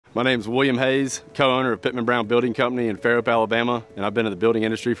My name is William Hayes, co-owner of Pitman Brown Building Company in Fairhope, Alabama, and I've been in the building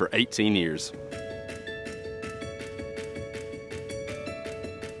industry for 18 years.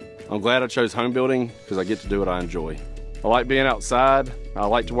 I'm glad I chose home building because I get to do what I enjoy. I like being outside, I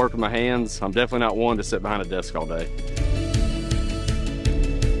like to work with my hands. I'm definitely not one to sit behind a desk all day.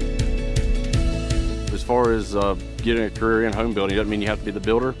 As far as getting a career in home building, it doesn't mean you have to be the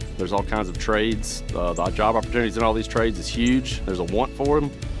builder. There's all kinds of trades. The job opportunities in all these trades is huge. There's a want for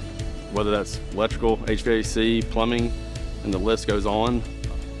them, whether that's electrical, HVAC, plumbing, and the list goes on.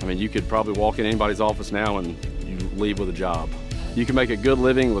 I mean, you could probably walk in anybody's office now and you leave with a job. You can make a good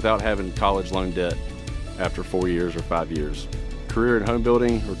living without having college loan debt after 4 years or 5 years. Career in home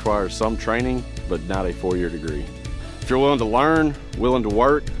building requires some training, but not a 4-year degree. If you're willing to learn, willing to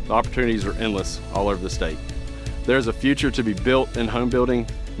work, the opportunities are endless all over the state. There's a future to be built in home building.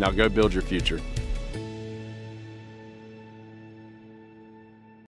 Now go build your future.